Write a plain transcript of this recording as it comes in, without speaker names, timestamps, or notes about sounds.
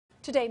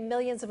Today,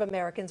 millions of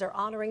Americans are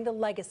honoring the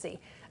legacy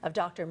of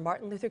Dr.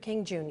 Martin Luther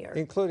King Jr.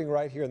 Including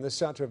right here in the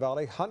Central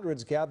Valley.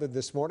 Hundreds gathered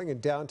this morning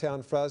in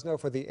downtown Fresno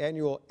for the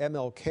annual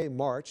MLK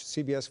March.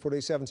 CBS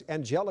 47's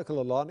Angelica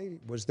Lalani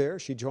was there.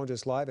 She joined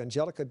us live.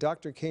 Angelica,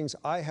 Dr. King's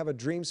I Have a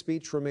Dream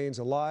speech remains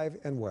alive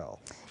and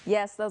well.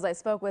 Yes, those I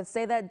spoke with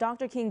say that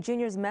Dr. King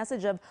Jr.'s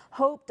message of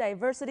hope,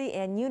 diversity,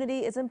 and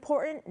unity is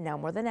important now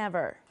more than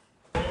ever.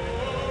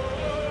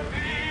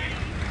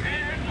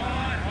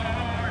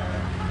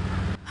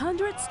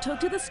 Hundreds took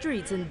to the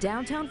streets in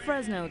downtown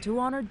Fresno to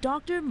honor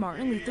Dr.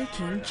 Martin Luther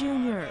King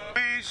Jr.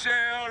 We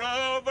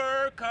shall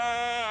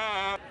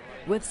overcome.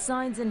 With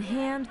signs in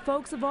hand,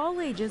 folks of all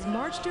ages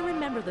marched to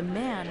remember the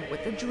man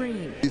with the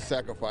dream. He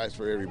sacrificed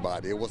for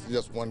everybody. It wasn't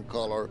just one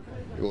color,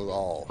 it was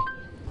all.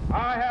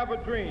 I have a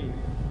dream.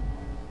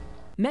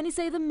 Many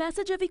say the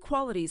message of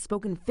equality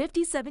spoken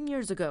 57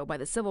 years ago by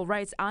the civil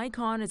rights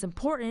icon is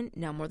important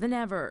now more than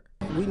ever.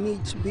 We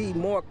need to be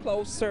more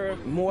closer,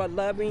 more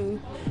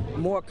loving,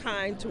 more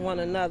kind to one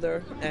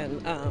another,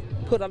 and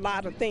put a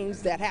lot of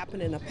things that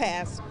happened in the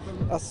past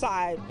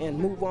aside and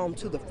move on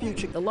to the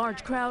future. The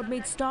large crowd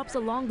made stops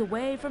along the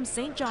way from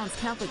St. John's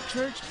Catholic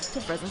Church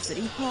to Fresno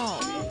City Hall,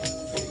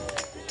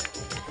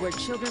 where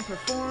children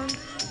performed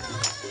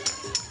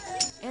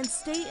and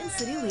state and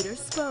city leaders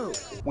spoke.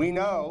 We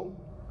know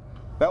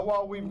that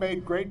while we've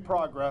made great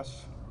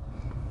progress,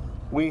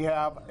 we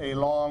have a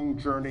long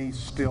journey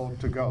still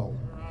to go.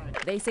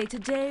 They say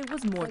today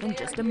was more than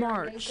just a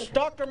march.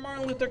 Dr.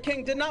 Martin Luther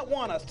King did not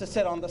want us to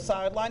sit on the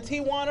sidelines.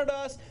 He wanted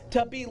us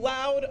to be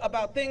loud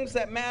about things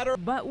that matter.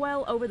 But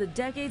while over the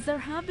decades there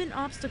have been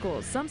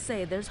obstacles, some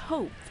say there's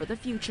hope for the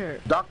future.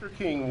 Dr.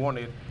 King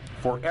wanted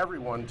for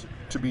everyone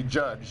to be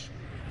judged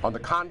on the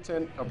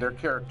content of their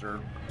character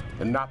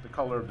and not the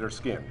color of their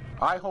skin.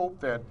 I hope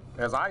that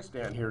as I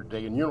stand here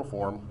today in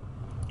uniform,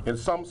 in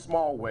some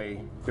small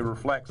way, it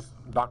reflects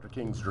Dr.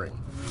 King's dream.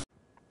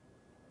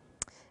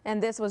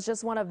 And this was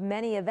just one of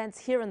many events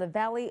here in the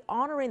Valley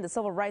honoring the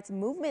civil rights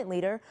movement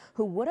leader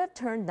who would have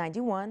turned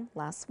 91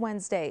 last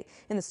Wednesday.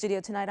 In the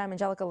studio tonight, I'm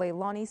Angelica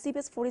Lalani,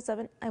 CBS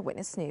 47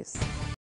 Eyewitness News.